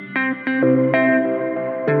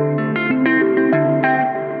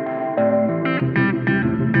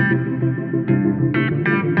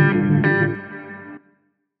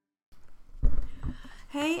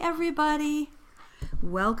everybody.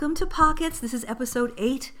 Welcome to Pockets. This is episode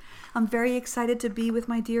 8. I'm very excited to be with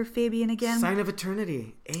my dear Fabian again. Sign of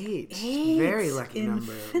eternity. 8. Very lucky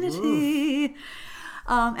number. Infinity.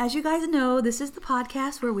 As you guys know, this is the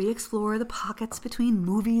podcast where we explore the pockets between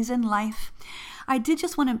movies and life. I did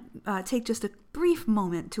just want to take just a brief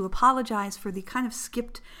moment to apologize for the kind of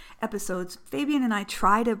skipped episodes. Fabian and I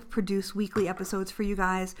try to produce weekly episodes for you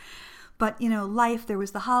guys. But, life, there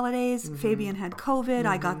was the holidays. Mm-hmm. Fabian had COVID. Mm-hmm.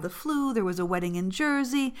 I got the flu. There was a wedding in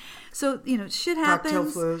Jersey. So, shit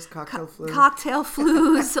happens. Cocktail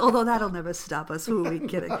flus. Although that'll never stop us. Who are we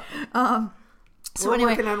kidding? We're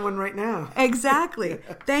working on one right now. Exactly.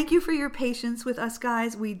 Thank you for your patience with us,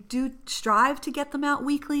 guys. We do strive to get them out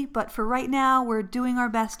weekly. But for right now, we're doing our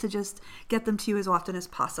best to just get them to you as often as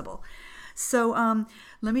possible. So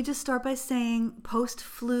let me just start by saying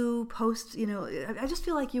post-flu, I just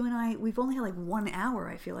feel like you and I, we've only had like 1 hour,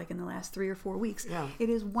 I feel like, in the last 3 or 4 weeks. Yeah. It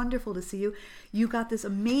is wonderful to see you. You got this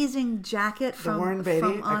amazing jacket from... The Warren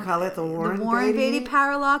Beatty. I call it the Warren Beatty. The Warren Beatty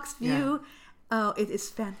Parallax View. Yeah. Oh, it is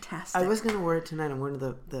fantastic. I was going to wear it tonight. I'm going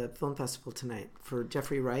to the film festival tonight for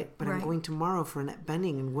Jeffrey Wright, but I'm going tomorrow for Annette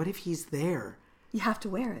Bening, and what if he's there? You have to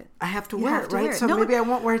wear it. I have to wear it, right? So maybe I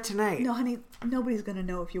won't wear it tonight. No, honey, nobody's going to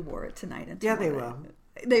know if you wore it tonight. Yeah, they will.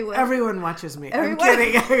 They will. Everyone watches me. I'm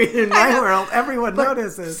kidding. In my world, everyone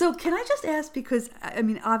notices. So can I just ask, because,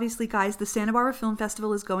 obviously, guys, the Santa Barbara Film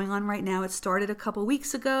Festival is going on right now. It started a couple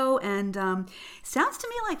weeks ago, and sounds to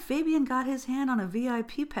me like Fabian got his hand on a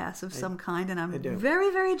VIP pass of some kind, and I'm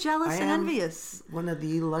very, very jealous and envious. One of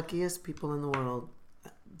the luckiest people in the world.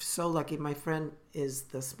 So lucky. My friend is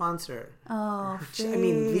the sponsor. Oh,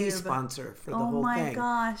 the sponsor for the whole thing. Oh my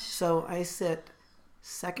gosh. So I sit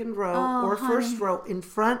second row first row in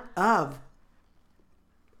front of,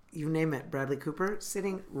 you name it, Bradley Cooper,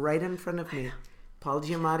 sitting right in front of me. Paul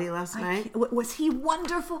Giamatti last night. Was he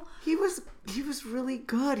wonderful? He was really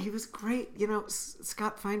good. He was great.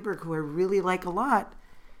 Scott Feinberg, who I really like a lot,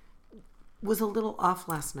 was a little off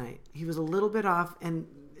last night. He was a little bit off, and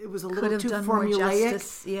it was a little too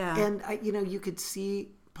formulaic. Yeah. And you could see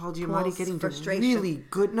Paul Giamatti getting to really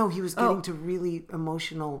good. No, he was getting to really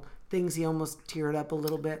emotional things. He almost teared up a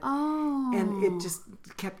little bit. Oh. And it just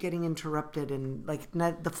kept getting interrupted, and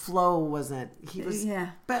the flow wasn't. He was. Yeah.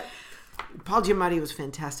 But Paul Giamatti was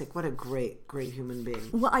fantastic. What a great, great human being.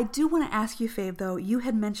 Well, I do want to ask you, Fabe, though. You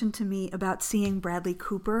had mentioned to me about seeing Bradley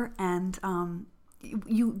Cooper, and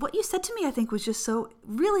what you said to me, I think, was just so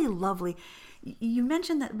really lovely. You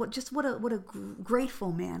mentioned that what a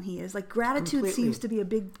grateful man he is. Like, gratitude seems to be a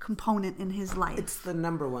big component in his life. It's the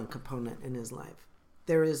number one component in his life.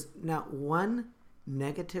 There is not one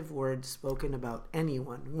negative word spoken about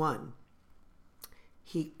anyone. One.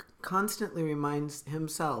 He constantly reminds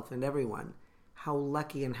himself and everyone how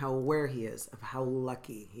lucky and how aware he is of how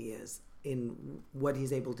lucky he is in what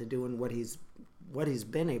he's able to do and what he's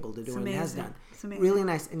been able to do and has done. It's amazing. Really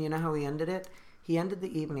nice. And you know how he ended it? He ended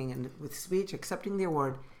the evening and with speech, accepting the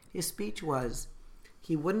award. His speech was,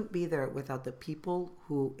 he wouldn't be there without the people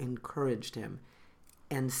who encouraged him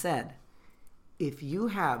and said, if you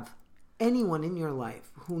have anyone in your life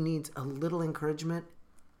who needs a little encouragement,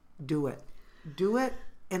 do it. Do it.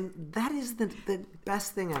 And that is the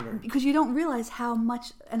best thing ever. Because you don't realize how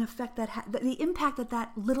much an effect the impact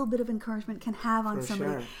that little bit of encouragement can have on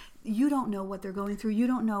somebody. Sure. You don't know what they're going through. You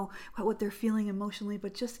don't know what they're feeling emotionally,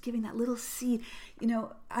 but just giving that little seed,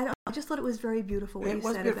 I just thought it was very beautiful what you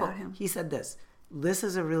said about him. He said this. This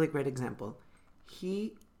is a really great example.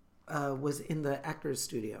 He was in the actor's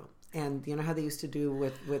studio. And you know how they used to do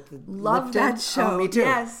with Love Lipton? That show. Oh, me too.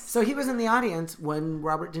 Yes. So he was in the audience when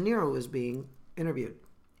Robert De Niro was being interviewed.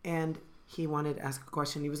 And he wanted to ask a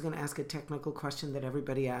question. He was going to ask a technical question that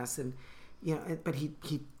everybody asks. And, but he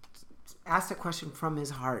asked a question from his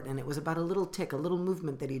heart. And it was about a little tick, a little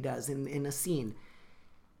movement that he does in a scene.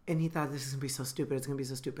 And he thought, this is going to be so stupid. It's going to be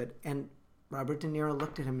so stupid. And Robert De Niro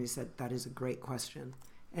looked at him and he said, that is a great question.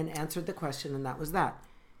 And answered the question, and that was that.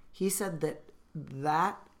 He said that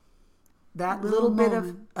little bit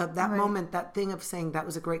of that moment, that thing of saying that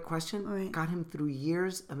was a great question, got him through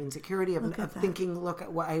years of insecurity, of thinking, look,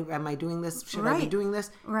 am I doing this? Should I be doing this?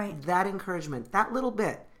 Right. That encouragement, that little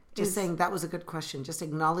bit, just saying that was a good question, just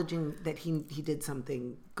acknowledging that he did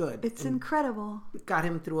something good. It's incredible. Got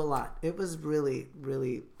him through a lot. It was really,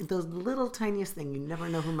 really, those little tiniest things, you never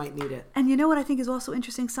know who might need it. And you know what I think is also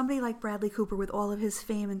interesting? Somebody like Bradley Cooper, with all of his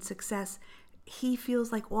fame and success, he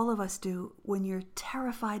feels like all of us do when you're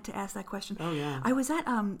terrified to ask that question. Oh, yeah. I was at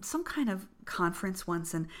some kind of conference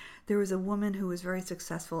once, and there was a woman who was very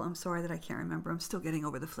successful. I'm sorry that I can't remember. I'm still getting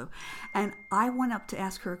over the flu. And I went up to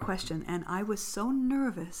ask her a question, and I was so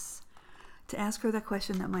nervous to ask her that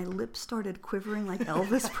question that my lips started quivering like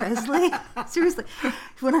Elvis Presley. Seriously.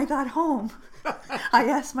 When I got home, I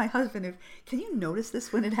asked my husband, can you notice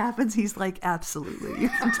this when it happens? He's like, absolutely. You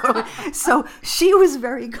can totally. So she was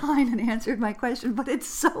very kind and answered my question, but it's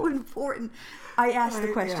so important. I asked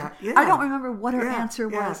the question. Yeah. I don't remember what her answer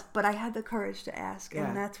was, but I had the courage to ask,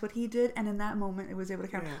 and that's what he did. And in that moment, it was able to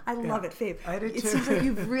come. I love it, Fabe. I did too. It seems like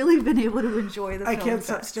you've really been able to enjoy the film. I can't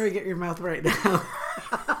stop staring at your mouth right now.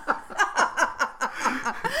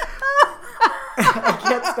 I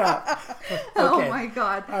can't stop. Okay. Oh my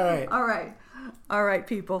God. All right,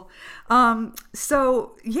 people.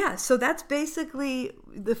 So that's basically,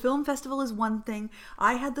 the film festival is one thing.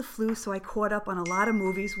 I had the flu, so I caught up on a lot of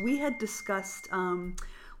movies. We had discussed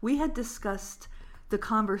The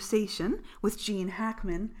Conversation with Gene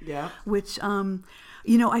Hackman. Yeah. Which,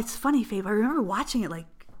 it's funny, Fabe. I remember watching it like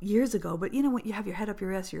years ago, but when you have your head up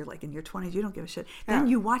your ass, you're like in your 20s, you don't give a shit. Then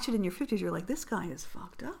you watch it in your 50s, you're like, this guy is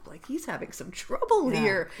fucked up. Like, he's having some trouble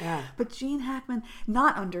here. Yeah. But Gene Hackman,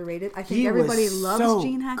 not underrated. I think everybody loves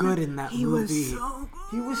Gene Hackman. Good in that movie. Was so good.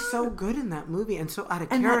 He was so good in that movie and so out of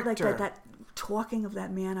character. That talking of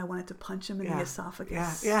that man, I wanted to punch him in the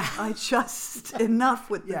esophagus. Yeah. I just, enough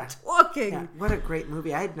with the talking. Yeah. What a great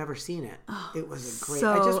movie. I had never seen it. It was a great,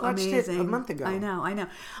 so I just watched amazing. it a month ago. I know.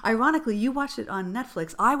 Ironically, you watched it on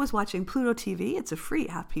Netflix. I was watching Pluto TV. It's a free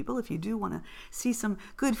app, people. If you do want to see some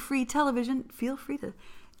good free television, feel free to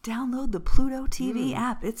download the Pluto TV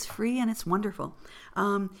app. It's free and it's wonderful.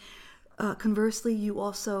 Conversely, you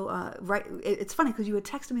also it's funny because you had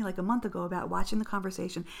texted me like a month ago about watching The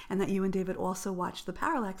Conversation, and that you and David also watched The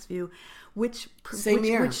Parallax View, which was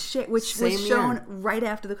shown right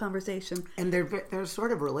after The Conversation. And they're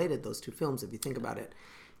sort of related, those two films, if you think about it.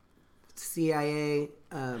 CIA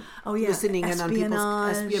listening in on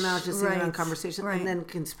people's espionage, listening on conversation, and then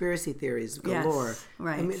conspiracy theories galore. Yes,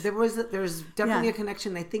 right. I mean, there's definitely a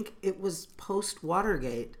connection. I think it was post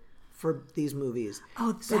Watergate for these movies.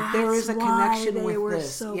 Oh, so there is a connection they with were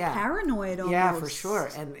this. So paranoid almost. Yeah, for sure.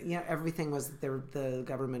 And everything was the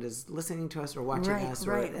government is listening to us or watching us,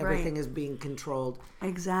 or everything is being controlled.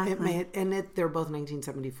 Exactly. They're both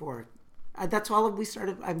 1974. That's all we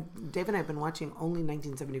started. Dave and I have been watching only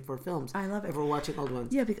 1974 films. I love it. We're watching old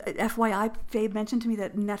ones. Yeah, because FYI, Fabe mentioned to me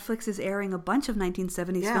that Netflix is airing a bunch of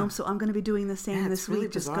 1970s films, so I'm going to be doing the same this week, really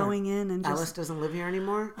just going in and just... Alice Doesn't Live Here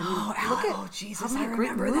Anymore. Jesus, I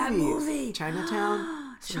remember that movie.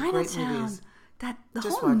 Chinatown. Great movies. The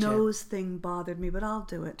whole nose thing bothered me, but I'll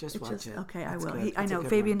do it. Just watch it. Okay, That's I will. Good. I know.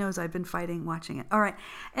 Fabian knows I've been fighting watching it. All right.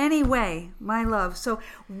 Anyway, my love. So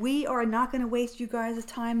we are not going to waste you guys'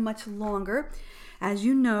 time much longer. As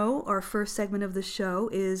you know, our first segment of the show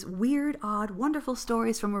is Weird, Odd, Wonderful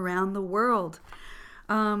Stories from Around the World.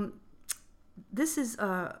 This is...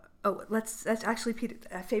 that's actually Peter,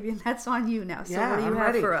 Fabian. That's on you now. So what do you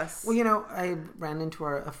have for us? Well, I ran into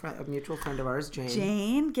a mutual friend of ours, Jane.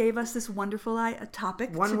 Jane gave us this wonderful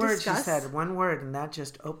topic. One word discuss. She said, one word, and that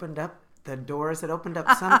just opened up the doors. It opened up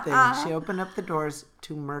something. She opened up the doors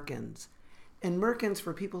to Merkins. And Merkins,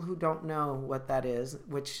 for people who don't know what that is,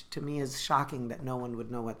 which to me is shocking that no one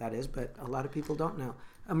would know what that is, but a lot of people don't know.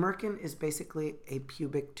 A Merkin is basically a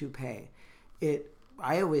pubic toupee.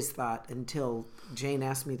 I always thought, until Jane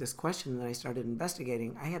asked me this question and I started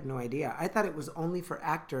investigating, I had no idea. I thought it was only for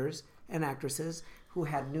actors and actresses who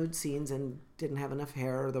had nude scenes and didn't have enough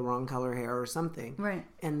hair or the wrong color hair or something. Right.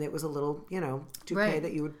 And it was a little, toupee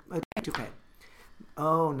that you would... A toupee.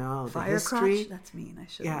 Oh, no. The Fire history... crotch? That's mean. I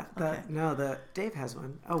should. Yeah. Okay. Dave has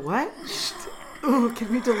one. Oh, what? Oh,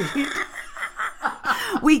 can we delete?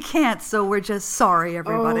 We can't, so we're just sorry,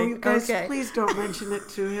 everybody. Oh, you guys, please don't mention it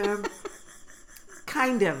to him.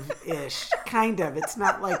 Kind of-ish. Kind of. It's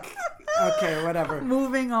not like... Okay, whatever.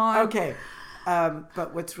 Moving on. Okay.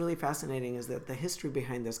 But what's really fascinating is that the history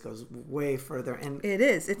behind this goes way further. And it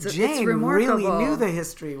is. Jane it's remarkable. Really knew the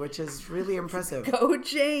history, which is really impressive. Go,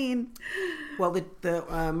 Jane. Well, the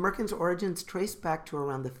Merkin's origins trace back to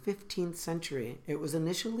around the 15th century. It was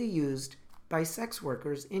initially used by sex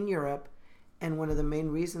workers in Europe, and one of the main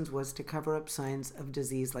reasons was to cover up signs of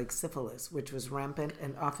disease like syphilis, which was rampant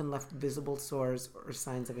and often left visible sores or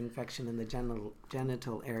signs of infection in the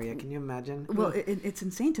genital area. Can you imagine? Well, it's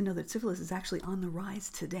insane to know that syphilis is actually on the rise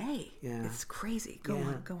today. Yeah. It's crazy. Go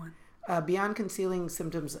on. Beyond concealing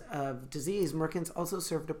symptoms of disease, Merkins also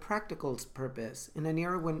served a practical purpose. In an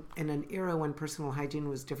era when personal hygiene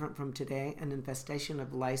was different from today and infestation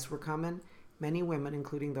of lice were common, many women,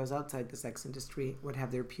 including those outside the sex industry, would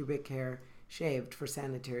have their pubic hair shaved for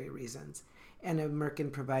sanitary reasons. And a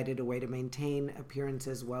Merkin provided a way to maintain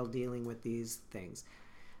appearances while dealing with these things.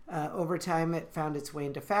 Over time, it found its way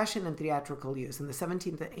into fashion and theatrical use. In the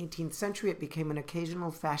 17th and 18th century, it became an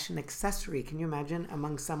occasional fashion accessory, can you imagine,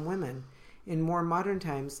 among some women. In more modern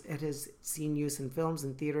times, it has seen use in films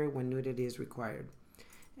and theater when nudity is required.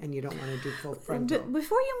 And you don't want to do full frontal.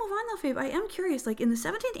 Before you move on, though, Fabe, I am curious. Like in the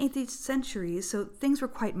 17th, 18th centuries, so things were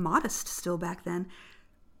quite modest still back then.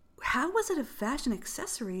 How was it a fashion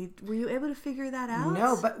accessory? Were you able to figure that out?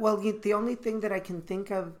 No, but the only thing that I can think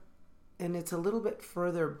of, and it's a little bit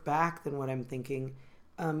further back than what I'm thinking,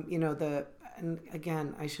 and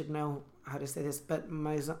again, I should know how to say this, but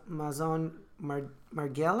Maison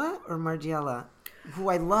Margiela, who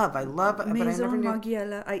I love, but I never knew.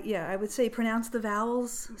 Margiela, I would say pronounce the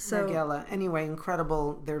vowels. So. Margiela. Anyway,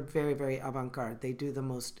 incredible. They're very, very avant-garde. They do the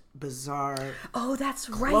most bizarre. Oh, that's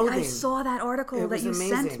clothing. Right. I saw that article that you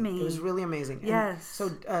sent me. It was really amazing. Yes.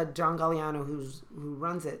 And so John Galliano, who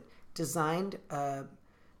runs it, designed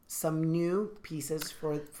some new pieces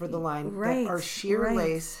for the line that are sheer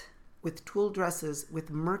lace with tulle dresses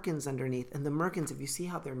with Merkins underneath. And the Merkins, if you see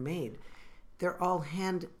how they're made, they're all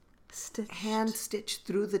hand stitched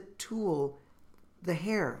through the tulle, the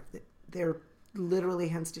hair. They're literally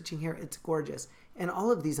hand stitching hair. It's gorgeous. And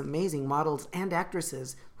all of these amazing models and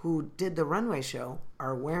actresses who did the runway show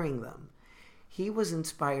are wearing them. He was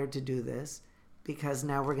inspired to do this because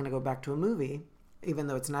now we're going to go back to a movie. Even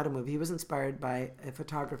though it's not a movie, he was inspired by a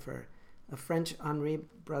photographer, a French Henri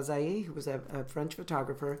Brazaille, who was a French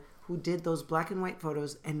photographer who did those black and white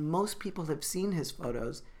photos. And most people have seen his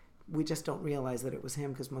photos. We just don't realize that it was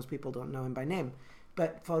him because most people don't know him by name.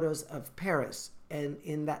 But photos of Paris, and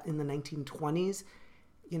in the 1920s,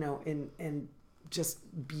 and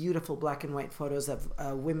just beautiful black and white photos of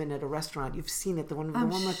women at a restaurant. You've seen it, the one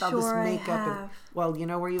with all this makeup. Well, you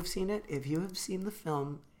know where you've seen it? If you have seen the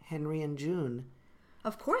film Henry and June.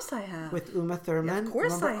 Of course I have. With Uma Thurman. Of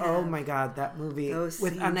course I have. Oh my God, that movie.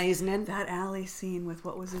 With Anais Nin. That alley scene with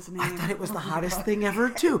what was his name? I thought it was the hottest thing ever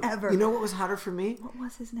too. Ever. You know what was hotter for me? What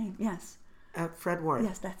was his name? Yes. Fred Ward.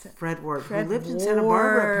 Yes, that's it. Fred Ward, who lived in Santa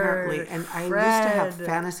Barbara apparently. And I used to have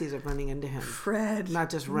fantasies of running into him. Fred. Not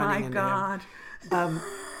just running into him.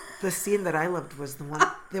 The scene that I loved was the one,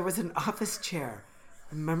 there was an office chair.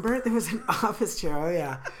 Remember? There was an office chair. Oh,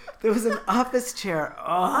 yeah. There was an office chair.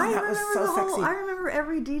 Oh, that was so sexy. I remember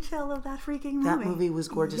every detail of that freaking movie. That movie was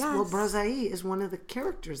gorgeous. Yes. Well, Brazaille is one of the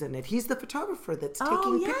characters in it. He's the photographer that's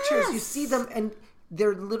taking pictures. You see them, and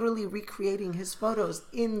they're literally recreating his photos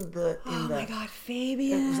in the... Oh, my God,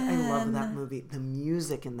 Fabian. I love that movie. The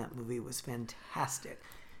music in that movie was fantastic.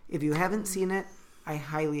 If you haven't seen it, I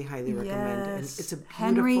highly, highly recommend it. And it's a beautiful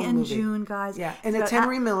Henry and movie. June, guys. Yeah, and it's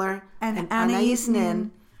Henry Miller and Anais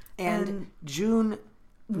Nin and June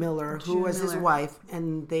Miller, who was his wife,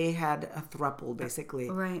 and they had a throuple,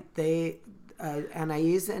 basically. Right. They,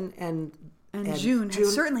 Anais and June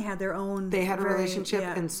certainly had their own... They had a relationship,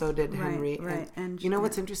 and so did Henry. Right. And you know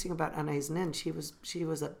what's interesting about Anais Nin? She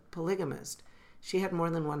was a polygamist. She had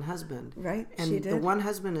more than one husband. Right, and she did. The one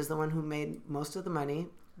husband is the one who made most of the money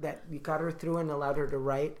that you got her through and allowed her to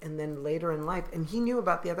write. And then later in life, and he knew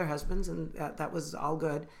about the other husbands, and that was all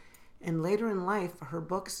good. And later in life, her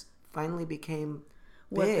books finally became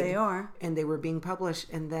what big, they are, and they were being published.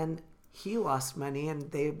 And then he lost money,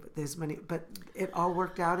 and his money, but it all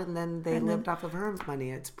worked out, and then they lived off of her money.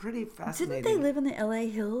 It's pretty fascinating. Didn't they live in the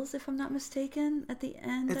LA Hills, if I'm not mistaken, at the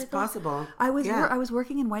end? It's possible. I was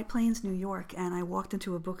working in White Plains, New York, and I walked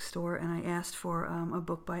into a bookstore, and I asked for a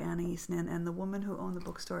book by Anais Nin, and the woman who owned the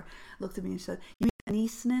bookstore looked at me and said, "You mean Anais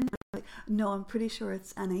Nin?" I'm like, "No, I'm pretty sure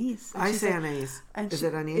it's Anais." And I say Anais. Is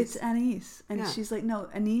it Anais? It's Anais. And she's like, "No,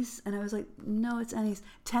 Anais." And I was like, "No, it's Anais."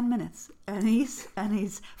 10 minutes.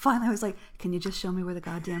 Anais. Finally, I was like, "Can you just show me where the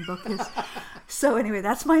goddamn book is?" So anyway,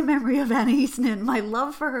 that's my memory of Anais Nin, my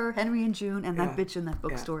love for her, Henry and June, and that bitch in that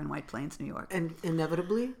bookstore in White Plains, New York. And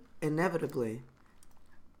inevitably,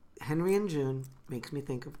 Henry and June makes me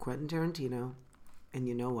think of Quentin Tarantino, and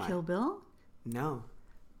you know why? Kill Bill? No,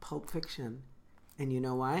 Pulp Fiction. And you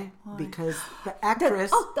know why? Because the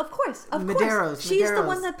actress... of course. Medeiros. She's the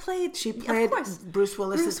one that played... She played Bruce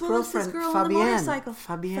Willis's girlfriend,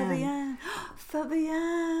 Fabienne.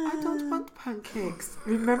 Fabienne. I don't want pancakes.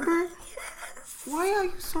 Remember? Yes. Why are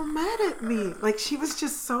you so mad at me? Like, she was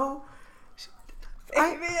just so...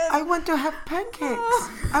 I want to have pancakes.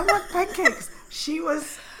 I want pancakes. She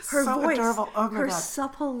was her so voice, adorable. Oh my her God.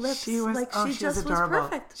 supple lips. She was, she just was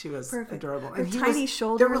perfect. She was perfect. adorable. Her And tiny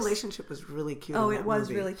shoulders. Their relationship was really cute. Oh, in it that was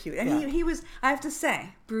movie. really cute. And he was, I have to say,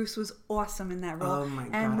 Bruce was awesome in that role. Oh my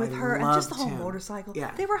God, and with I her, and just the whole loved him. motorcycle.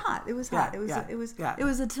 Yeah. They were hot. It was hot. It was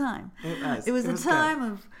a time. It was a time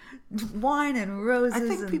of wine and roses. I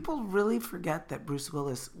think people really forget that Bruce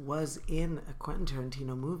Willis was in a Quentin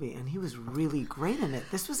Tarantino movie, and he was really great in it.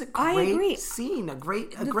 This was a great scene, a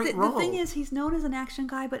great role. The thing is, he's known as an action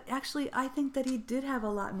guy, but actually, I think that he did have a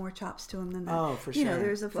lot more chops to him than that. Oh, for sure. You know,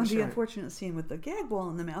 there's the unfortunate scene with the gag ball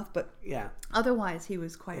in the mouth, but otherwise, he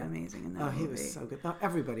was quite amazing in that movie. He was so good. No,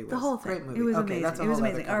 everybody was. The whole thing. Great movie. It was amazing. That's a it was whole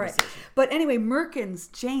amazing. other All right. But anyway, Merkin's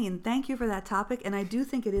Jane, thank you for that topic, and I do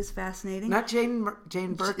think it is fascinating. Not Jane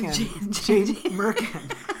Birkin. Jane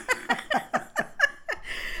Merkin.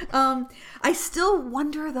 I still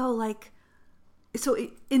wonder though, like, so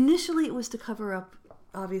initially it was to cover up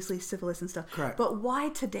obviously syphilis and stuff. Correct. But why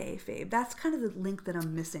today, Fabe? That's kind of the link that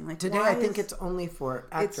I'm missing. Like today, I think it's only for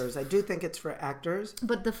actors. I do think it's for actors.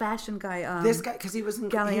 But the fashion guy, this guy, because he was in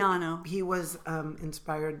Galliano, he was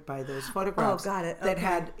inspired by those photographs. Oh, got it. That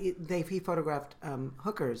had he photographed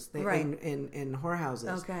hookers in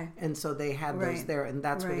whorehouses. Okay. And so they had those there, and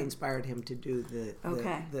that's what inspired him to do the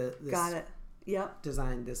got it. Yep.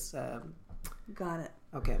 Design this. Got it.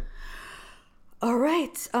 Okay. All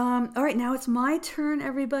right. Now it's my turn,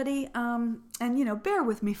 everybody. And bear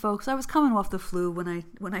with me, folks. I was coming off the flu when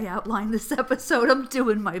I outlined this episode. I'm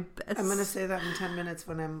doing my best. I'm going to say that in 10 minutes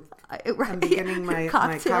when I'm beginning my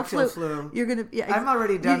cocktail flu. You're going to. I'm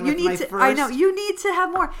already done with my first. I know you need to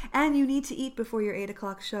have more, and you need to eat before your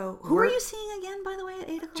 8:00 show. Who are you seeing again, by the way, at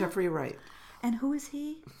 8:00? Jeffrey Wright. And who is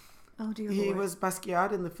he? Oh dear Lord. He was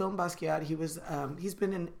Basquiat in the film Basquiat. He was. He's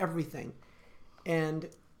been in everything, and.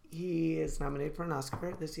 He is nominated for an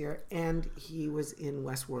Oscar this year, and he was in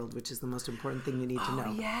Westworld, which is the most important thing you need to know.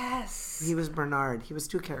 Oh, yes. He was Bernard. He was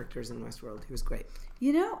two characters in Westworld. He was great.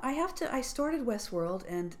 I started Westworld,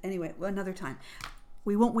 and anyway, another time.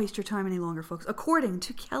 We won't waste your time any longer, folks. According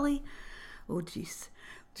to Kelly, she's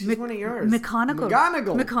one of yours.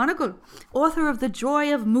 McGonagall, author of The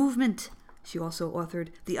Joy of Movement. She also authored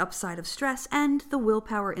The Upside of Stress and The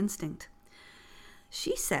Willpower Instinct.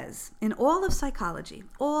 She says, in all of psychology,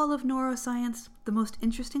 all of neuroscience, the most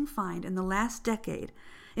interesting find in the last decade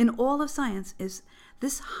in all of science is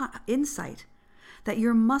this insight that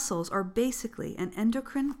your muscles are basically an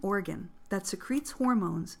endocrine organ that secretes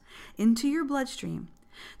hormones into your bloodstream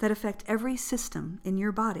that affect every system in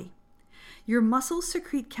your body. Your muscles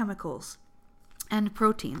secrete chemicals and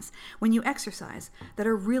proteins when you exercise that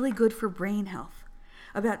are really good for brain health.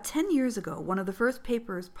 About 10 years ago, one of the first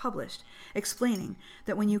papers published explaining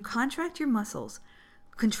that when you contract your muscles,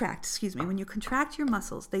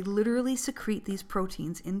 they literally secrete these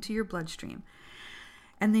proteins into your bloodstream,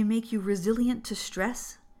 and they make you resilient to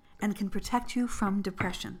stress and can protect you from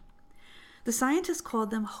depression. The scientists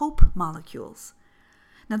called them hope molecules.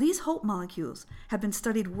 Now, these hope molecules have been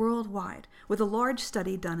studied worldwide, with a large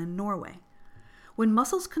study done in Norway. When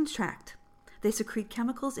muscles contract, they secrete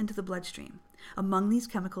chemicals into the bloodstream. Among these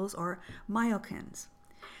chemicals are myokines.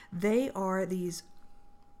 They're these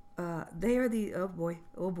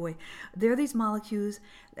molecules,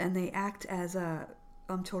 and they act as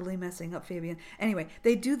I'm totally messing up, Fabian. Anyway,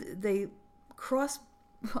 they cross.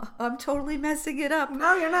 I'm totally messing it up.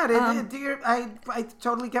 No, you're not. I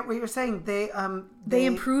totally get what you're saying. They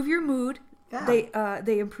improve your mood. Yeah.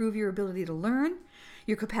 They improve your ability to learn,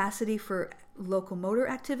 your capacity for locomotor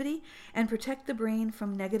activity, and protect the brain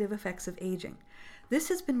from negative effects of aging. This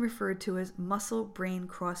has been referred to as muscle-brain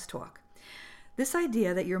crosstalk. This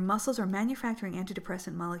idea that your muscles are manufacturing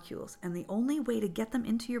antidepressant molecules, and the only way to get them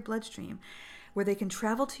into your bloodstream where they can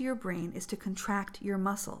travel to your brain is to contract your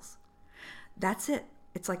muscles. That's it.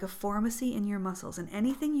 It's like a pharmacy in your muscles, and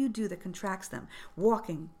anything you do that contracts them,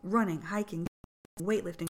 walking, running, hiking,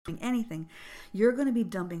 weightlifting, anything, you're going to be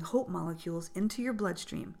dumping hope molecules into your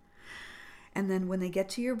bloodstream. And then when they get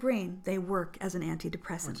to your brain, they work as an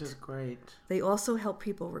antidepressant. Which is great. They also help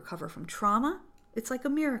people recover from trauma. It's like a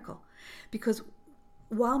miracle. Because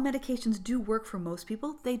while medications do work for most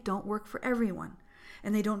people, they don't work for everyone.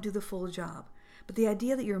 And they don't do the full job. But the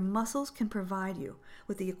idea that your muscles can provide you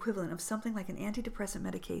with the equivalent of something like an antidepressant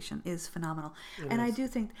medication is phenomenal. I do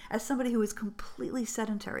think, as somebody who is completely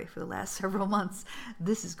sedentary for the last several months,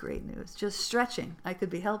 this is great news. Just stretching, I could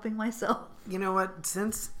be helping myself. You know what?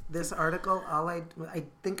 Since this article, I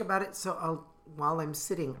think about it, so while I'm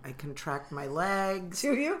sitting, I contract my legs.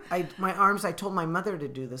 Do you? My arms. I told my mother to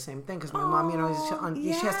do the same thing because my mom, she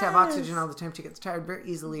has to have oxygen all the time. She gets tired very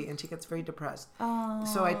easily and she gets very depressed.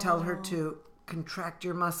 So I tell her to contract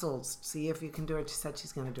your muscles. See if you can do it. She said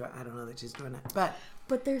she's going to do it. I don't know that she's doing it.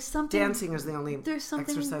 But there's something... Dancing is the only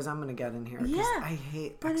exercise I'm going to get in here. Yeah. I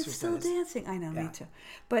hate but exercise. It's still dancing. I know, me too.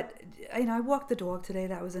 But, I walked the dog today.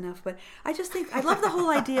 That was enough. But I just think... I love the whole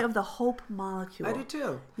idea of the hope molecule. I do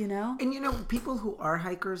too. You know? And people who are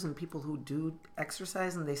hikers and people who do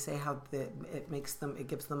exercise and they say how it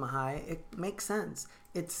gives them a high. It makes sense.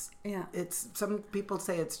 It's some people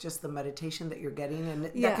say it's just the meditation that you're getting, and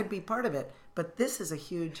that could be part of it. But this is a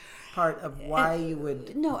huge part of why you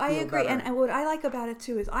would. No, I agree. Better. And what I like about it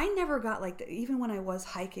too is I never got like even when I was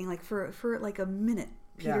hiking, like for like a minute.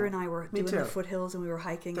 Peter and I were doing the foothills and we were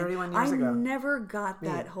hiking. 31 years ago. I never got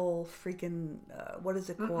that whole freaking, what is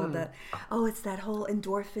it called? That it's that whole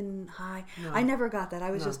endorphin high. No. I never got that.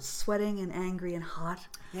 I was just sweating and angry and hot.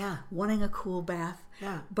 Yeah. Wanting a cool bath.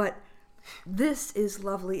 Yeah. But this is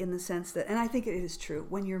lovely in the sense that, and I think it is true,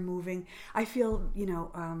 when you're moving, I feel,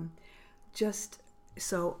 just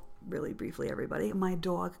so really briefly, everybody, my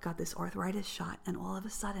dog got this arthritis shot and all of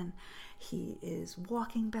a sudden he is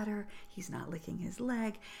walking better. He's not licking his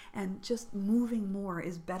leg, and just moving more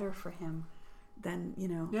is better for him than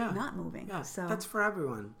not moving. Yeah, so that's for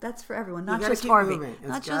everyone. That's for everyone, not just Harvey.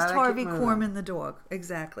 Not just Harvey Korman, the dog.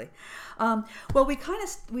 Exactly. Well, we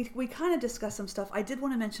kind of discussed some stuff. I did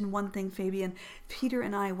want to mention one thing, Fabian. Peter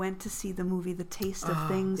and I went to see the movie The Taste of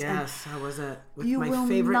Things. Yes, how was it? With my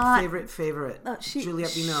favorite.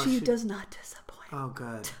 Juliette Binoche. She does not disappoint. Oh,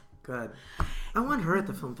 good. I want her at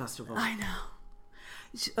the film festival. I know.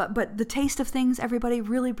 But The Taste of Things, everybody,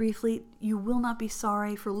 really briefly, you will not be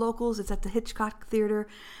sorry. For locals, it's at the Hitchcock Theater.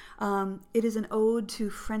 It is an ode to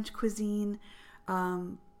French cuisine,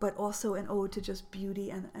 but also an ode to just beauty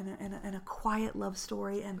and a quiet love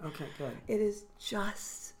story. And okay, good. It is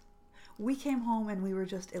just... We came home and we were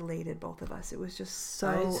just elated, both of us. It was just so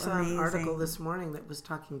amazing. I saw an article this morning that was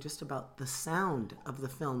talking just about the sound of the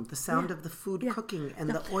film, the sound of the food cooking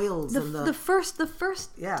and the oils and the first.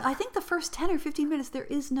 I think the first 10 or 15 minutes there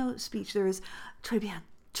is no speech. There is très bien.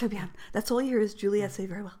 That's all you hear is Juliette say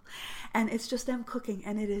very well. And it's just them cooking,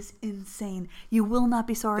 and it is insane. You will not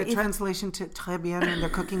be sorry. The translation to très bien in their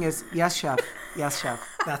cooking is yes, chef. Yes, chef.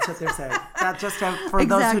 That's what they're saying. That just for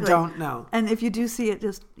those who don't know. And if you do see it,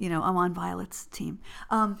 just, I'm on Violet's team.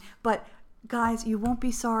 But guys, you won't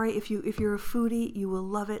be sorry. If you're a foodie, you will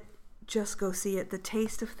love it. Just go see it. The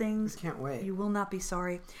Taste of Things. I can't wait. You will not be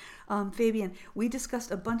sorry. Fabian, we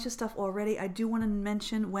discussed a bunch of stuff already. I do want to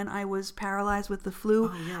mention when I was paralyzed with the flu,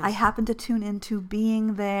 I happened to tune into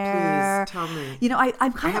Being There. Please tell me.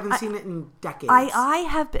 I haven't seen it in decades. I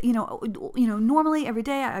have been, normally every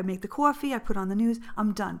day I make the coffee, I put on the news,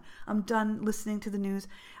 I'm done. I'm done listening to the news.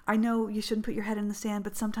 I know you shouldn't put your head in the sand,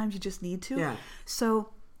 but sometimes you just need to. Yeah.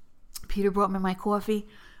 So Peter brought me my coffee.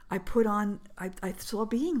 I put on, I saw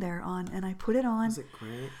Being There on, and I put it on. Is it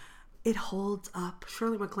great? It holds up.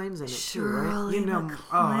 Shirley MacLaine's in it too, right? MacLaine.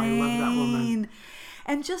 I love that woman.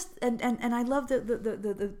 And just and I love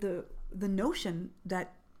the notion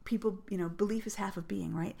that people, belief is half of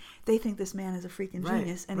being, right? They think this man is a freaking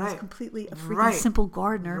genius, and he's completely a freaking simple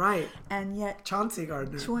gardener, right? And yet Chauncey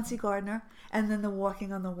Gardner, and then the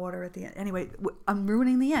walking on the water at the end. Anyway, I'm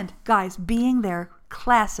ruining the end, guys. Being There,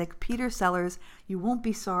 classic, Peter Sellers. You won't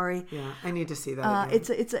be sorry. Yeah, I need to see that.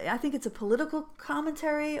 I think it's a political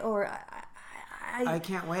commentary, or I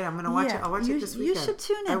can't wait. I'm going to watch it. I'll watch it this weekend. You should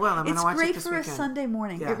tune in. I will. I'm going to watch it this weekend. It's great for a Sunday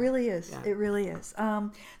morning. Yeah. It really is. Yeah. It really is.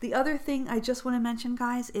 The other thing I just want to mention,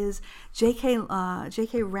 guys, is J.K.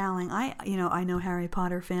 Rowling. I know Harry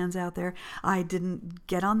Potter fans out there. I didn't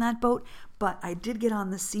get on that boat, but I did get on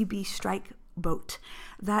the CB Strike boat.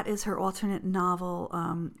 That is her alternate novel,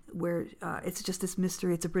 where it's just this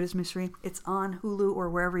mystery. It's a British mystery. It's on Hulu or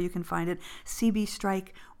wherever you can find it. CB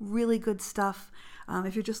Strike, really good stuff.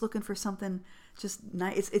 If you're just looking for something just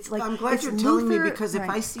nice, it's like I'm glad you're telling me, because if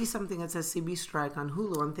I see something that says CB Strike on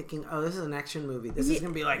Hulu, I'm thinking, oh, this is an action movie. This is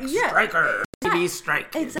going to be like Striker, CB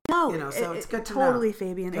Strike. Exactly. So it's good to know. Totally,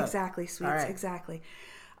 Fabian. Good. Exactly, sweets. All right. Exactly.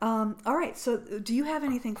 All right. So, do you have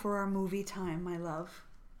anything for our movie time, my love?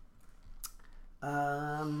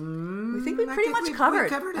 We think we pretty much covered. We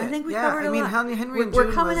covered it. I think we covered a lot. Henry and June.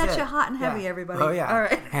 We're coming at you hot and heavy, everybody. Oh yeah. All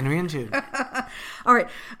right. Henry and June. All right,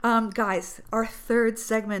 guys. Our third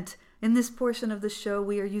segment in this portion of the show,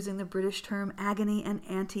 we are using the British term agony and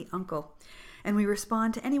anti-uncle, and we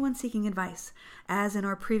respond to anyone seeking advice. As in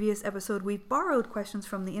our previous episode, we've borrowed questions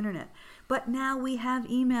from the internet, but now we have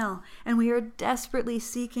email, and we are desperately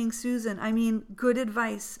seeking good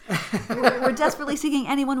advice. We're desperately seeking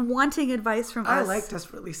anyone wanting advice from us. I like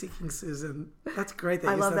Desperately Seeking Susan. That's great.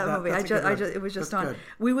 I love that movie. It was just on. Good.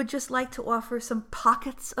 We would just like to offer some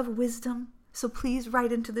pockets of wisdom, so please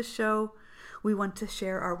write into the show. we want to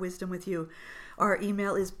share our wisdom with you. Our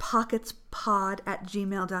email is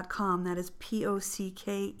pocketspod@gmail.com. That is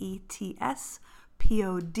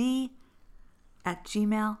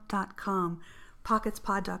pocketspod@gmail.com.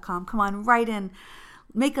 Pocketspod.com. Come on, write in.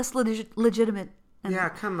 Make us legitimate. And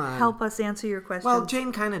come on. Help us answer your questions. Well,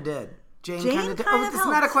 Jane kind of did. Jane kind of did. Kind of it's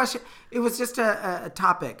not a question. It was just a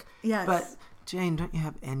topic. Yes. But Jane, don't you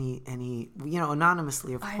have any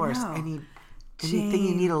anonymously, of course, know. anything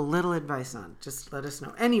you need a little advice on? Just let us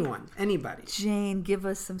know. Anyone, anybody. Jane, give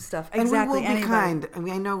us some stuff. And exactly. we will be kind. I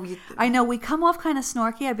mean, I know we come off kind of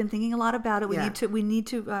snarky. I've been thinking a lot about it. We need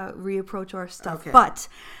to reapproach our stuff. Okay. But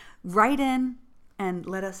write in and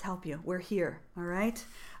let us help you. We're here. All right.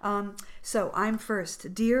 So I'm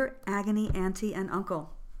first. Dear Agony Auntie and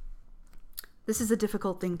Uncle, this is a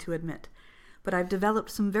difficult thing to admit, but I've developed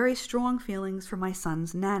some very strong feelings for my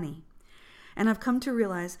son's nanny. And I've come to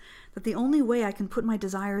realize that the only way I can put my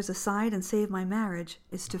desires aside and save my marriage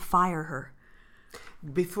is to fire her.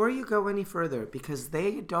 Before you go any further, because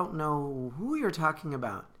they don't know who you're talking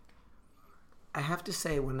about, I have to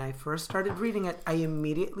say, when I first started reading it, I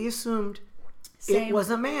immediately assumed it was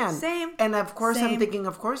a man. Same. And of course, I'm thinking,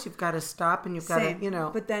 of course, you've got to stop and you've got to,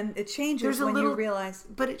 But then it changes when you realize.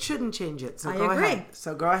 But it shouldn't change it. So I go agree. ahead.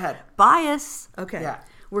 So go ahead. Bias. Okay. Yeah.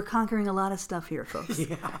 We're conquering a lot of stuff here, folks.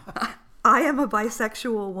 Yeah. I am a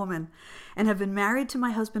bisexual woman and have been married to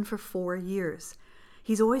my husband for 4 years.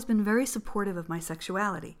 He's always been very supportive of my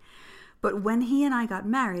sexuality. But when he and I got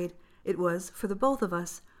married, it was, for the both of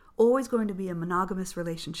us, always going to be a monogamous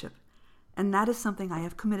relationship. And that is something I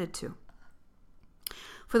have committed to.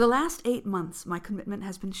 For the last 8 months, my commitment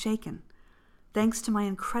has been shaken, thanks to my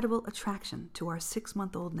incredible attraction to our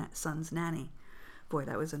 6-month-old son's nanny. Boy,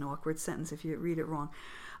 that was an awkward sentence if you read it wrong.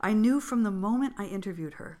 I knew from the moment I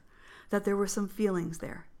interviewed her that there were some feelings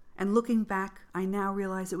there. And looking back, I now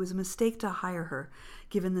realize it was a mistake to hire her,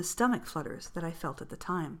 given the stomach flutters that I felt at the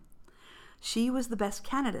time. She was the best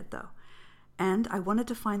candidate, though, and I wanted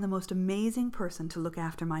to find the most amazing person to look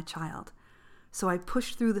after my child. So I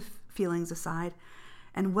pushed through the feelings aside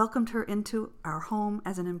and welcomed her into our home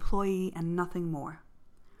as an employee and nothing more.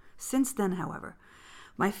 Since then, however,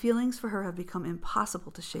 my feelings for her have become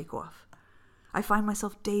impossible to shake off. I find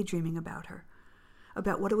myself daydreaming about her,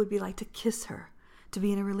 about what it would be like to kiss her, to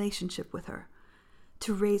be in a relationship with her,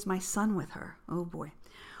 to raise my son with her. Oh boy.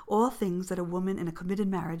 All things that a woman in a committed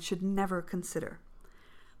marriage should never consider.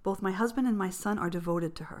 Both my husband and my son are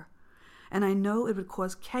devoted to her, and I know it would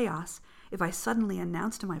cause chaos if I suddenly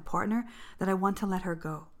announced to my partner that I want to let her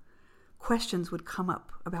go. Questions would come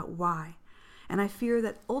up about why, and I fear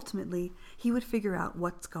that ultimately he would figure out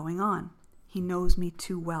what's going on. He knows me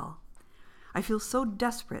too well. I feel so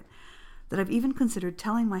desperate that I've even considered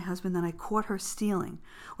telling my husband that I caught her stealing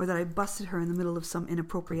or that I busted her in the middle of some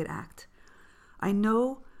inappropriate act. I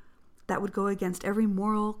know that would go against every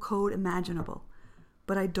moral code imaginable,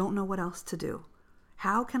 but I don't know what else to do.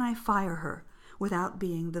 How can I fire her without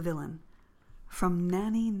being the villain? From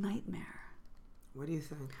Nanny Nightmare. What do you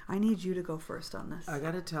think? I need you to go first on this. I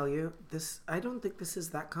got to tell you, I don't think this is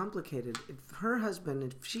that complicated. If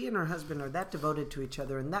she and her husband are that devoted to each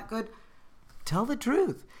other and that good, tell the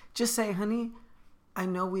truth. Just say, honey, I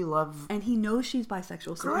know we love... And he knows she's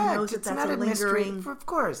bisexual, so Correct. He knows it's that's not a lingering... mystery, of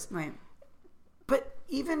course. Right. But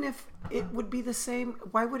even if it would be the same,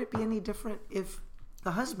 why would it be any different if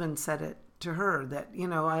the husband said it to her that,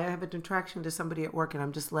 I have an attraction to somebody at work and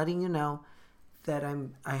I'm just letting you know that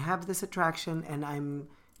I have this attraction and I'm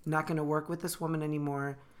not going to work with this woman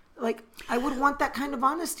anymore. Like, I would want that kind of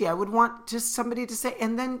honesty. I would want just somebody to say,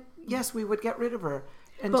 and then, yes, we would get rid of her.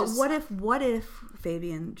 But what if,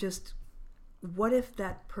 Fabian, what if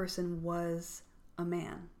that person was a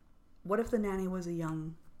man? What if the nanny was a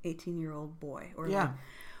young 18-year-old boy?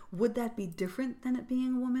 Would that be different than it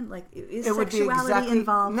being a woman? Like, is sexuality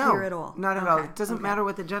involved here at all? Not at all. It doesn't matter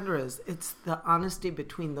what the gender is. It's the honesty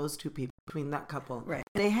between those two people, between that couple. Right.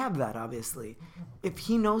 They have that, obviously. If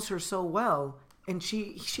he knows her so well, and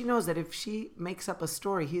she knows that if she makes up a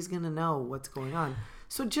story, he's going to know what's going on.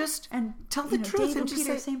 So just tell the truth. Dave and Peter, just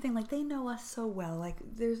say, same thing. Like, they know us so well. Like,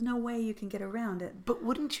 there's no way you can get around it. But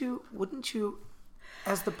wouldn't you,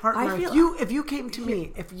 as the partner, if you came to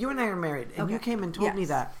me, if you and I are married, and you came and told me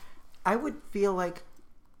that, I would feel like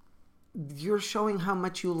you're showing how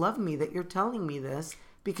much you love me, that you're telling me this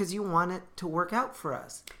because you want it to work out for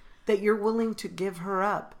us, that you're willing to give her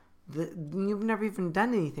up. You've never even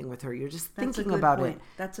done anything with her. You're just thinking about it.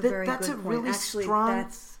 That's a very good point. That's a really strong.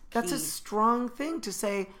 That's a strong thing to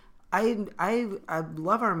say. I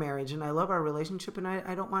love our marriage and I love our relationship and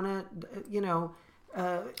I don't want to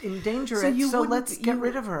endanger it. So let's get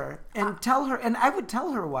rid of her and tell her. And I would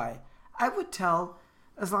tell her why. I would tell,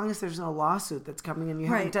 as long as there's no lawsuit that's coming and you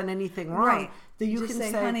Right. haven't done anything wrong, Right. that you Just can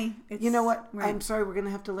say, say, "Honey, you know what, right. I'm sorry, we're going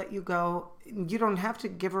to have to let you go. You don't have to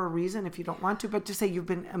give her a reason if you don't want to, but just say you've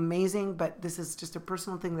been amazing, but this is just a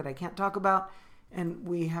personal thing that I can't talk about, and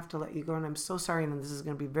we have to let you go, and I'm so sorry, and this is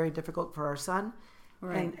going to be very difficult for our son,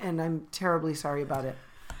 Right. and I'm terribly sorry about it."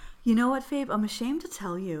 You know what, Fabe? I'm ashamed to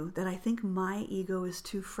tell you that I think my ego is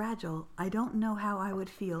too fragile. I don't know how I would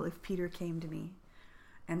feel if Peter came to me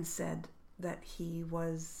and said that he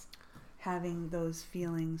was having those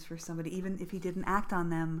feelings for somebody, even if he didn't act on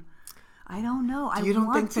them. I don't know. You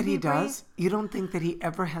don't think that he brave. does? You don't think that he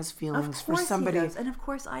ever has feelings for somebody? He does, and of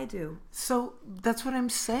course I do. So that's what I'm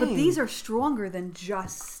saying. But these are stronger than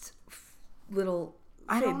just little...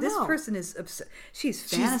 I don't This know. person is upset. She's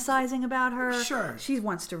fantasizing about her. Sure. She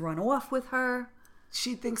wants to run off with her.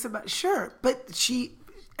 She thinks about, sure, but she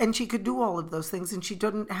could do all of those things, and she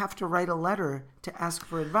didn't have to write a letter to ask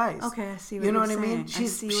for advice. Okay, I see what you know you're what saying. I mean? I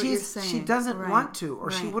see what you're saying. She doesn't Right. want to,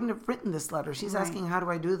 or she Right. wouldn't have written this letter. She's Right. asking, how do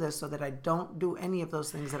I do this so that I don't do any of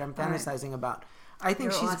those things that I'm fantasizing about? I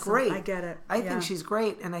think You're she's awesome. great. I get it. I Yeah. think she's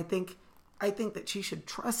great, and I think that she should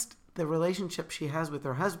trust the relationship she has with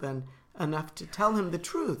her husband enough to tell him the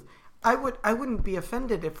truth. I wouldn't be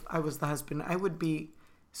offended if I was the husband. I would be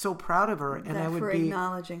so proud of her, and I would for be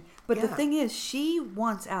acknowledging. But the Yeah. thing is, she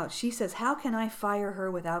wants out. She says, "How can I fire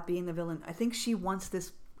her without being the villain?" I think she wants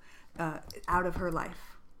this out of her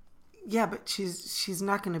life. Yeah, but she's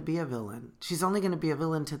not going to be a villain. She's only going to be a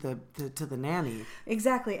villain to the nanny.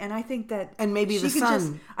 Exactly, and I think that And maybe she the can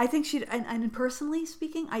son. I think she and personally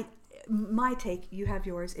speaking, my take, you have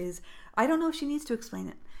yours, is I don't know if she needs to explain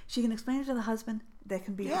it. She can explain it to the husband. That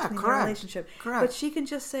can be between their correct. relationship. Correct. But she can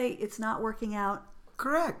just say it's not working out.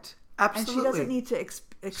 Correct. And Absolutely. she doesn't need to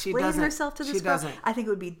explain doesn't. herself to this She girl. doesn't. I think it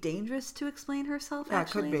would be dangerous to explain herself, Yeah,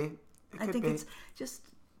 actually. it could be. I think it's just,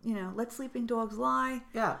 let sleeping dogs lie.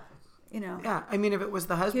 Yeah. Yeah. I mean, if it was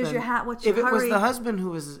the husband, Here's your hat, what's if your it was hurry? the husband who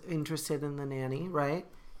was interested in the nanny, right?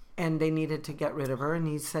 And they needed to get rid of her, and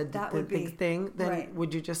he said That the would big be- thing, then right.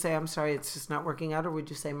 would you just say, "I'm sorry, it's just not working out," or would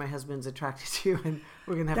you say, "My husband's attracted to you, and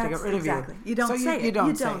we're going to have to That's get rid exactly. of you"? You don't So say it. You don't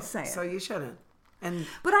You say don't it. say it. So you shouldn't. And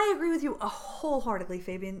But I agree with you wholeheartedly,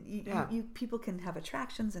 Fabian. Yeah. You people can have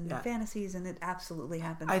attractions and Yeah. fantasies, and it absolutely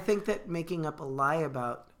happens. I think that making up a lie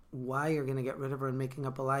about why you're going to get rid of her and making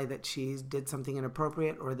up a lie that she did something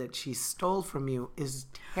inappropriate or that she stole from you is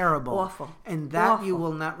terrible. Awful. And that you Awful.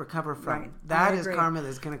 will not recover from. Right. That I is agree. karma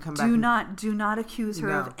that's going to come back. Do not accuse her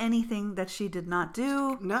No. of anything that she did not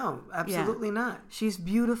do. No, absolutely not. She's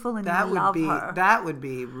beautiful, and That you would love be her. that would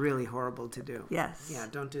be really horrible to do. Yes. Yeah,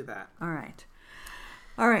 don't do that. All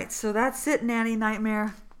right. So that's it, Nanny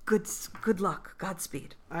Nightmare. Good luck.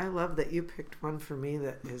 Godspeed. I love that you picked one for me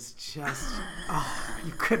that is just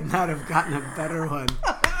you could not have gotten a better one.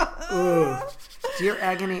 Ooh. Dear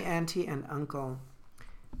Agony Auntie and Uncle,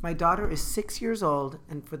 my daughter is 6 years old,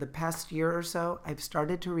 and for the past year or so, I've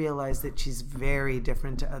started to realize that she's very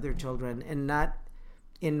different to other children, and not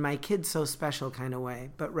in my kid so special kind of way,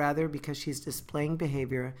 but rather because she's displaying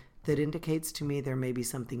behavior that indicates to me there may be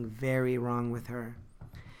something very wrong with her.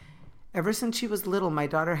 Ever since she was little, my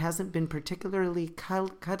daughter hasn't been particularly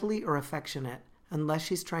cuddly or affectionate, unless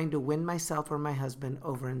she's trying to win myself or my husband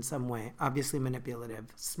over in some way. Obviously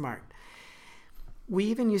manipulative, smart. We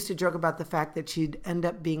even used to joke about the fact that she'd end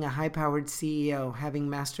up being a high-powered CEO, having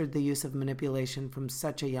mastered the use of manipulation from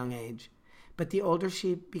such a young age. But the older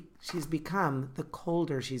she's become, the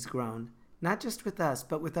colder she's grown. Not just with us,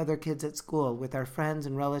 but with other kids at school, with our friends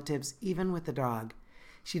and relatives, even with the dog.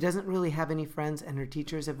 She doesn't really have any friends, and her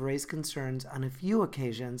teachers have raised concerns on a few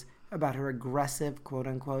occasions about her aggressive,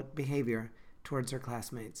 quote-unquote, behavior towards her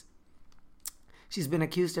classmates. She's been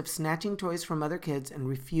accused of snatching toys from other kids and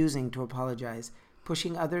refusing to apologize,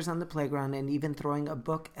 pushing others on the playground, and even throwing a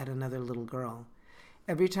book at another little girl.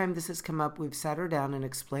 Every time this has come up, we've sat her down and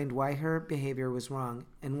explained why her behavior was wrong,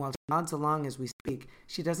 and while she nods along as we speak,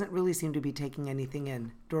 she doesn't really seem to be taking anything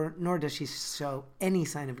in, nor does she show any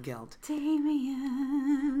sign of guilt.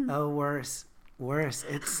 Damien. Oh, worse.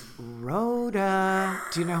 It's Rhoda.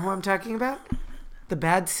 Do you know who I'm talking about? The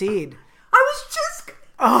bad seed. I was just...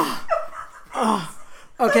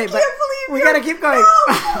 Okay, I but can't believe we you're- gotta keep going.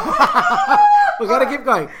 No. We gotta keep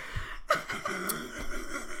going.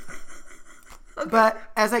 But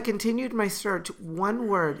as I continued my search, one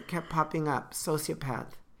word kept popping up: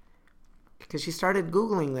 sociopath. Because she started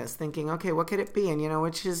Googling this, thinking, okay, what could it be? And,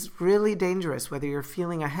 which is really dangerous, whether you're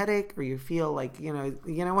feeling a headache or you feel like, you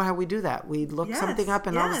know how we do that. We look Yes, something up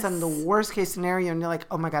and all of a sudden the yes. worst case scenario, and you're like,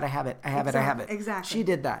 oh my God, I have it. I have it. Exactly. She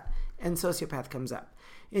did that. And sociopath comes up.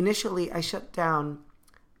 Initially, I shut down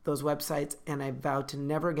those websites, and I vowed to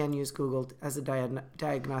never again use Google as a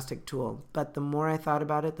diagnostic tool. But the more I thought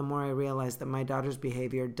about it, the more I realized that my daughter's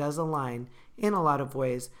behavior does align in a lot of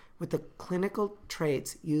ways with the clinical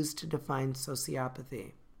traits used to define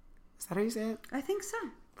sociopathy. Is that how you say it? I think so.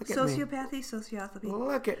 Look at Sociopathy, sociopathy.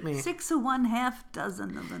 Look at me. 6 of one, half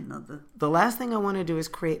dozen of another. The last thing I want to do is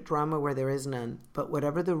create drama where there is none. But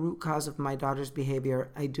whatever the root cause of my daughter's behavior,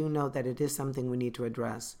 I do know that it is something we need to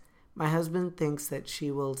address. My husband thinks that she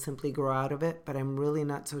will simply grow out of it, but I'm really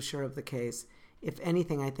not so sure of the case. If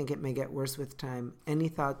anything, I think it may get worse with time. Any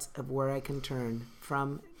thoughts of where I can turn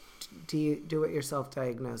from do-it-yourself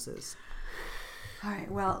diagnosis? All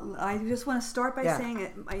right. Well, I just want to start by Yeah. saying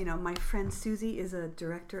it. You know, my friend Susie is a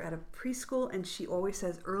director at a preschool, and she always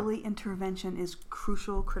says early intervention is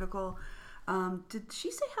crucial, critical. Did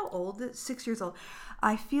she say how old? 6 years old.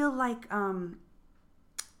 I feel like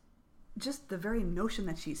just the very notion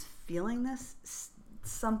that she's feeling this,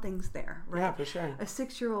 something's there, right? Yeah, for sure. A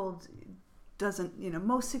 6-year-old doesn't. You know,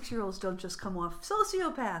 most 6-year-olds don't just come off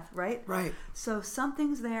sociopath, right? Right. So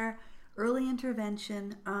something's there. Early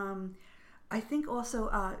intervention. I think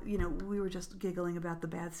also, you know, we were just giggling about the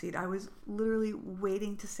bad seed. I was literally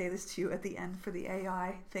waiting to say this to you at the end for the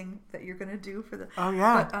AI thing that you're going to do for the... Oh,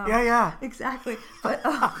 yeah. But, Yeah. Exactly. But...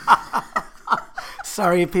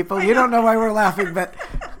 Sorry, people. You don't know why we're laughing, but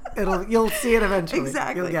you'll see it eventually.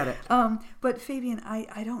 Exactly. You'll get it. But Fabian,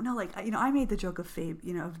 I don't know. Like, you know, I made the joke of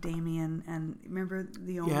of Damien, and remember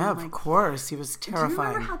the only... Yeah, of course. He was terrifying. Do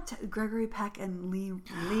you remember how Gregory Peck and Lee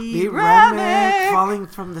Remick falling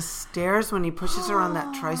from the stairs when he pushes her on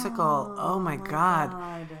that tricycle? Oh my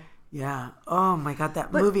God. Yeah. Oh my God,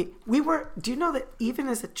 that movie. Do you know that even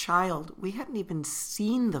as a child, we hadn't even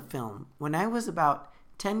seen the film. When I was about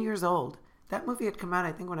 10 years old, that movie had come out,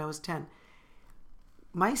 I think, when I was 10.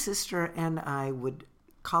 My sister and I would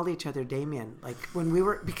call each other Damien, like when we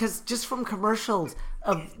were, because just from commercials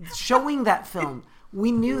of showing that film,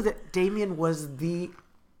 we knew that Damien was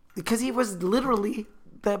because he was literally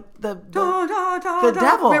the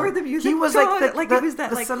devil. Remember the music? He was it was that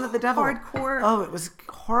the son of the devil. Hardcore. Oh, it was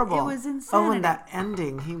horrible. It was insanity. Oh, and that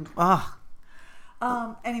ending.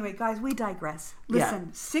 Anyway, guys, we digress.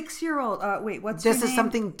 Listen, 6-year-old. Wait, what's this your name? is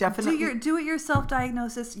something definitely. Do it yourself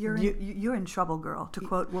diagnosis. You're in trouble, girl. To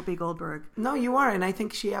quote Whoopi Goldberg. No, you are, and I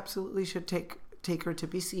think she absolutely should take her to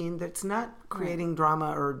be seen. That's not creating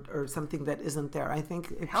drama or something that isn't there. I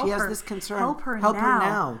think if she has this concern, help her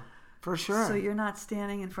now, for sure. So you're not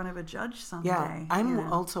standing in front of a judge someday. Yeah,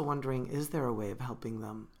 I'm also wondering: is there a way of helping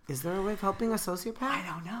them? Is there a way of helping a sociopath? I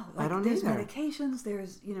don't know. I don't there's either. Medications.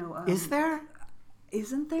 There's is there?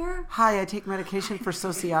 Isn't there? Hi, I take medication for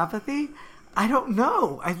sociopathy. I don't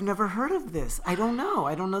know. I've never heard of this. I don't know.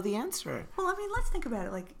 I don't know the answer. Well, I mean, let's think about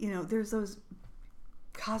it. Like, there's those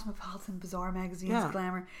Cosmopolitan, Bizarre magazines,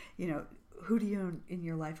 Glamour. Who do you know in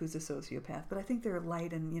your life who's a sociopath? But I think they're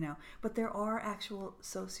light and, but there are actual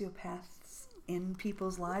sociopaths in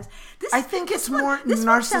people's lives. I think it's more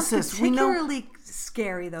narcissists. Particularly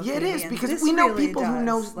scary, though. Yeah, it is, because we know people who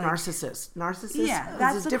know narcissists. Narcissists, yeah,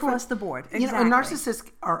 that's across the board. Exactly. Narcissists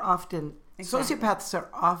are often sociopaths are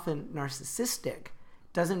often narcissistic.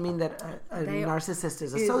 Doesn't mean that a narcissist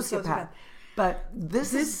is a sociopath. But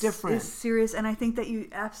this is different. This is serious, and I think that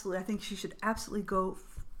I think she should absolutely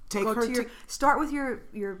start with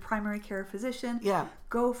your primary care physician. Yeah.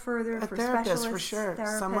 Go further a for therapist, specialists, for sure.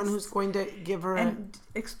 therapists, Someone who's going to give her and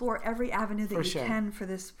explore every avenue that you can for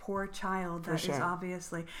this poor child that is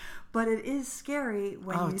obviously. But it is scary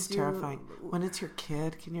when it's terrifying. When it's your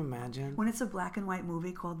kid, can you imagine? When it's a black and white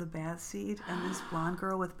movie called The Bad Seed, and this blonde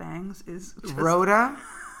girl with bangs is just... Rhoda.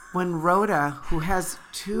 When Rhoda, who has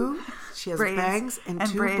she has braids bangs and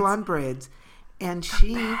two braids. Blonde braids, and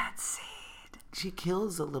Bad Seed. She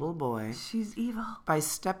kills a little boy. She's evil. By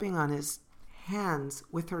stepping on his hands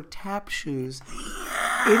with her tap shoes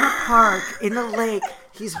in a park, in a lake.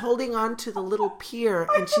 He's holding on to the little pier,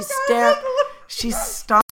 and she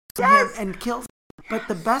stops him and kills him. But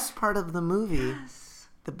the best part of the movie,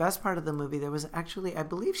 there was actually, I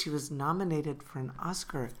believe she was nominated for an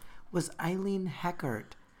Oscar, was Eileen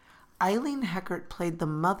Heckart. Eileen Heckart played the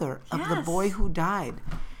mother of the boy who died.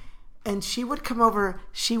 And she would come over,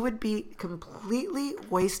 she would be completely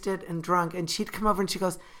wasted and drunk, and she'd come over and she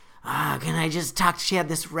goes, can I just talk? She had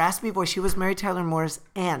this raspy voice. She was Mary Tyler Moore's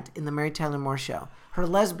aunt in the Mary Tyler Moore Show. Her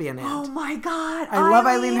lesbian aunt. Oh my God. I love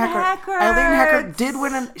Eileen Heckart. Eileen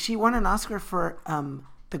Heckart she won an Oscar for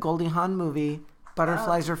the Goldie Hawn movie,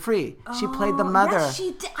 Butterflies Are Free. She played the mother. Yes,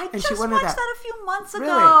 she did. I and just she wanted watched that. a few months Really?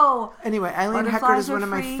 ago. Anyway, Eileen Butterflies Heckert is Are one of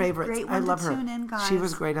my Free. favorites. Great I one love to her. tune in, guys. She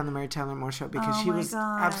was great on the Mary Tyler Moore Show because she my was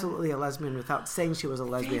God. absolutely a lesbian without saying she was a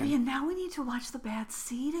lesbian. Baby, and now we need to watch The Bad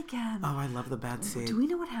Seed again. Oh, I love The Bad Seed. Do we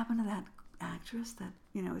know what happened to that actress? That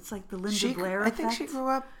it's like the Linda Blair I effect. think she grew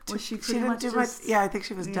up. She didn't do much. Yeah, I think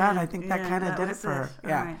she was done. I think that kind of did it for her. All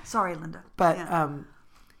Yeah. right. Sorry, Linda. But Yeah.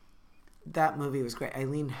 that movie was great.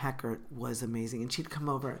 Eileen Heckert was amazing, and she'd come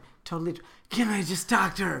over totally. Can I just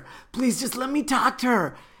talk to her? Please, just let me talk to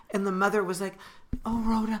her. And the mother was like, "Oh,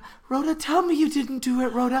 Rhoda, tell me you didn't do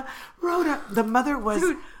it, Rhoda." The mother was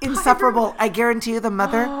insufferable. I guarantee you, the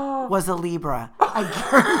mother was a Libra. I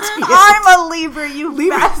guarantee it. I'm a Libra, you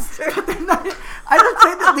Libras. bastard. I don't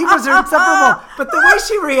say that Libras are insufferable, but the way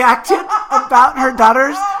she reacted about her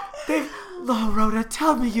daughters, oh, Rhoda,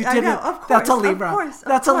 tell me you did it. Of course, That's a Libra.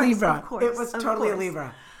 Of Libra. course, It was totally a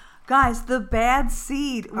Libra. Guys, The Bad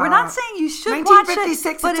Seed. We're not saying you should watch it.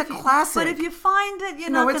 1956, it's a classic. But if you find it, you're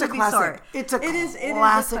not going to be sorry. It's a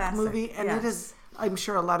classic movie, and it is. I'm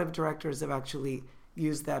sure a lot of directors have actually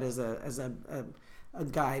used that as a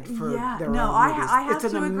guide for their own movies. I have it's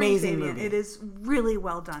an to amazing agree, movie. It is really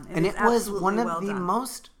well done. And it was one of the done.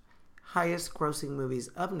 most highest grossing movies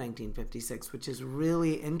of 1956, which is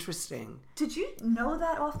really interesting. Did you know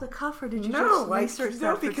that off the cuff, or did you No, just research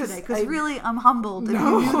that for because today? Because really, I'm humbled that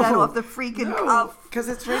you knew that off the freaking cuff. Because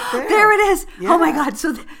it's right there. There it is. Yeah. Oh my God.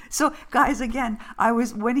 So guys, again,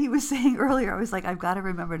 when he was saying earlier, I was like, I've got to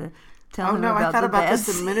remember to tell him about I thought The about Bad this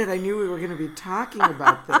the Seed. minute I knew we were going to be talking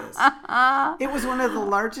about this. It was one of the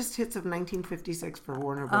largest hits of 1956 for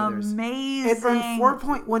Warner Brothers. Amazing. It earned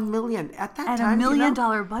 $4.1 million at that time. And $1 million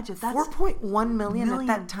budget. That's $4.1 million at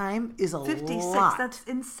that time is a 56. lot. That's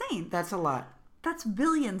insane. That's a lot. That's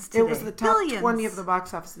billions today. It was the top Billions. 20 of the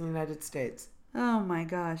box office in the United States. Oh my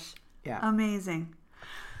gosh. Yeah. Amazing.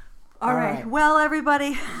 All right. Well,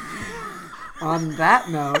 everybody. On that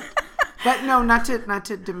note. But no, not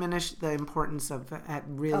to diminish the importance of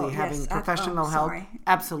really having professional help. Sorry.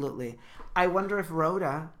 Absolutely. I wonder if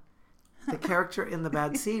Rhoda, the character in The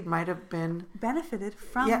Bad Seed, might have been benefited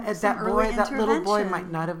from that little boy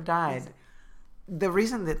might not have died. Yes. The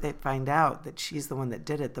reason that they find out that she's the one that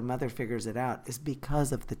did it, the mother figures it out, is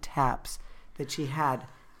because of the taps that she had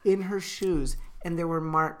in her shoes, and there were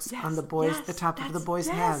marks on the top of the boy's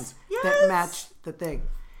hands that matched the thing.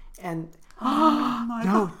 And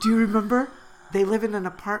do you remember? They live in an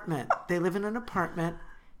apartment.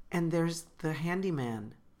 And there's the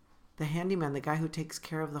handyman. The guy who takes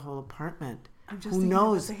care of the whole apartment. I'm just who thinking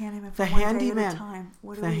knows about the handyman. The For one handyman. day at a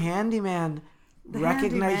time. Handyman.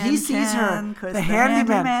 Recognize. He sees her. The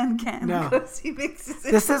handyman can. No. Because he makes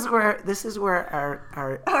it. This is where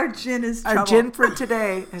our gin is our trouble. gin for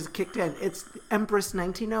today has kicked in. It's Empress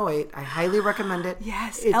 1908. I highly recommend it.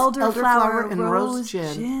 Yes, it's elderflower and rose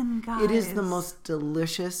gin. Guys. It is the most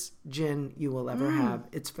delicious gin you will ever have.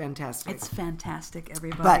 It's fantastic. It's fantastic,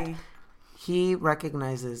 everybody. But he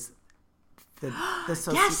recognizes the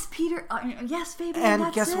yes, Peter. Yes, baby.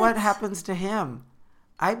 And guess what happens to him?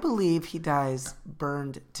 I believe he dies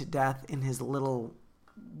burned to death in his little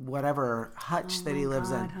whatever hutch that he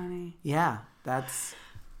lives in. Honey. Yeah, that's.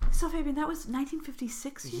 So, Fabian, that was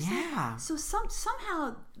 1956. You Yeah. said? So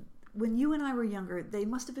somehow, when you and I were younger, they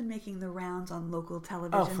must have been making the rounds on local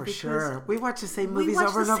television. Oh, for sure. We watch the same we movies watch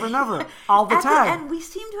over the and over same- and over all the time. And we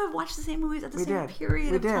seem to have watched the same movies at the We same did.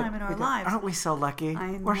 period We of did. time in our We did. lives. Aren't we so lucky?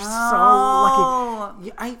 I We're know. so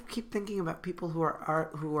lucky. I keep thinking about people who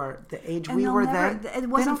are the age And we they'll were never, then. It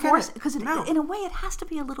wasn't They don't get forced because in a way it has to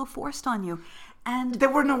be a little forced on you. And there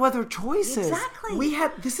were no other choices. Exactly.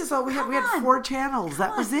 This is all we had. We had on. 4 channels.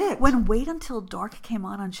 That was it. When Wait Until Dark came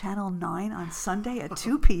on Channel 9 on Sunday at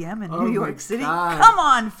 2 p.m. in New York City. God. Come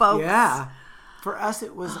on, folks. Yeah. For us,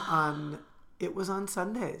 it was on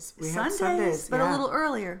Sundays. We had Sundays, but a little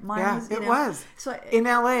earlier. Mine was, it was. So in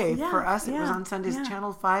LA, yeah, for us, it was on Sundays, yeah.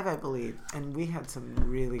 Channel 5, I believe, and we had some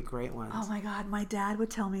really great ones. Oh my God, my dad would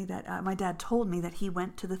tell me that, my dad told me that he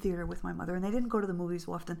went to the theater with my mother, and they didn't go to the movies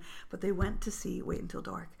often, but they went to see Wait Until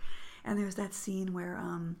Dark. And there's that scene where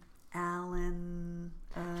Alan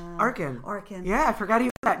Arkin. Yeah, I forgot he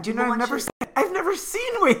was that. Do you know I've never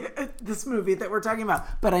seen this movie that we're talking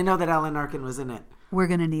about, but I know that Alan Arkin was in it. We're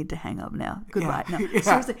gonna need to hang up now. Goodbye. Yeah. No, Yeah.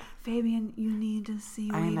 seriously, Fabian, you need to see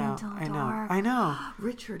Wait Until Dark. I know.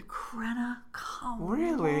 Richard Crenna, come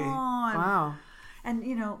Really? on. Wow. And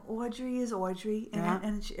Audrey is Audrey,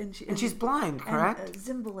 and she's blind, correct? And,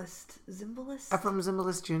 Zimbalist. Ephraim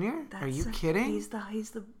Zimbalist Jr. Are you kidding? He's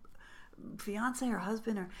the fiance or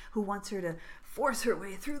husband who wants her to force her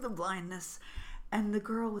way through the blindness. And the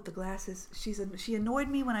girl with the glasses, she annoyed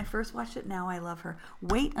me when I first watched it. Now I love her.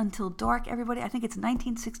 Wait Until Dark, everybody. I think it's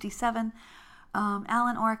 1967.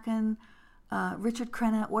 Alan Arkin, Richard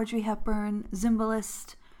Crenna, Audrey Hepburn,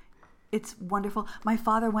 Zimbalist. It's wonderful. My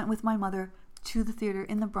father went with my mother to the theater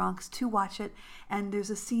in the Bronx to watch it, and there's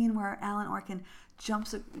a scene where Alan Arkin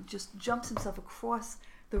jumps himself across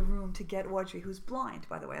the room to get Audrey, who's blind,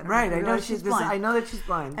 by the way. Right, I know she's blind. I know that she's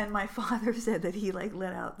blind. And my father said that he like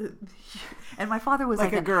let out and my father was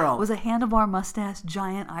like a girl. Was a handlebar mustache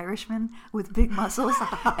giant Irishman with big muscles,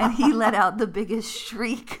 and he let out the biggest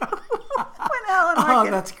shriek when Alan Arkin. Oh,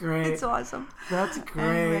 that's great. It's awesome. That's great.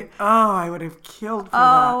 Anyway. Oh, I would have killed for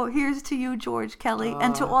that. Oh, here's to you, George Kelly,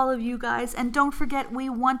 and to all of you guys. And don't forget, we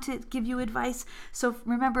want to give you advice. So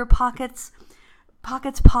remember,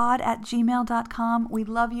 pocketspod@gmail.com. We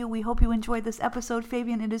love you. We hope you enjoyed this episode.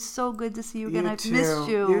 Fabian, it is so good to see you again. I've missed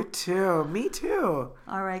you. You too. Me too.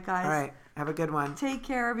 All right, guys. All right. Have a good one. Take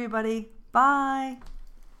care, everybody. Bye.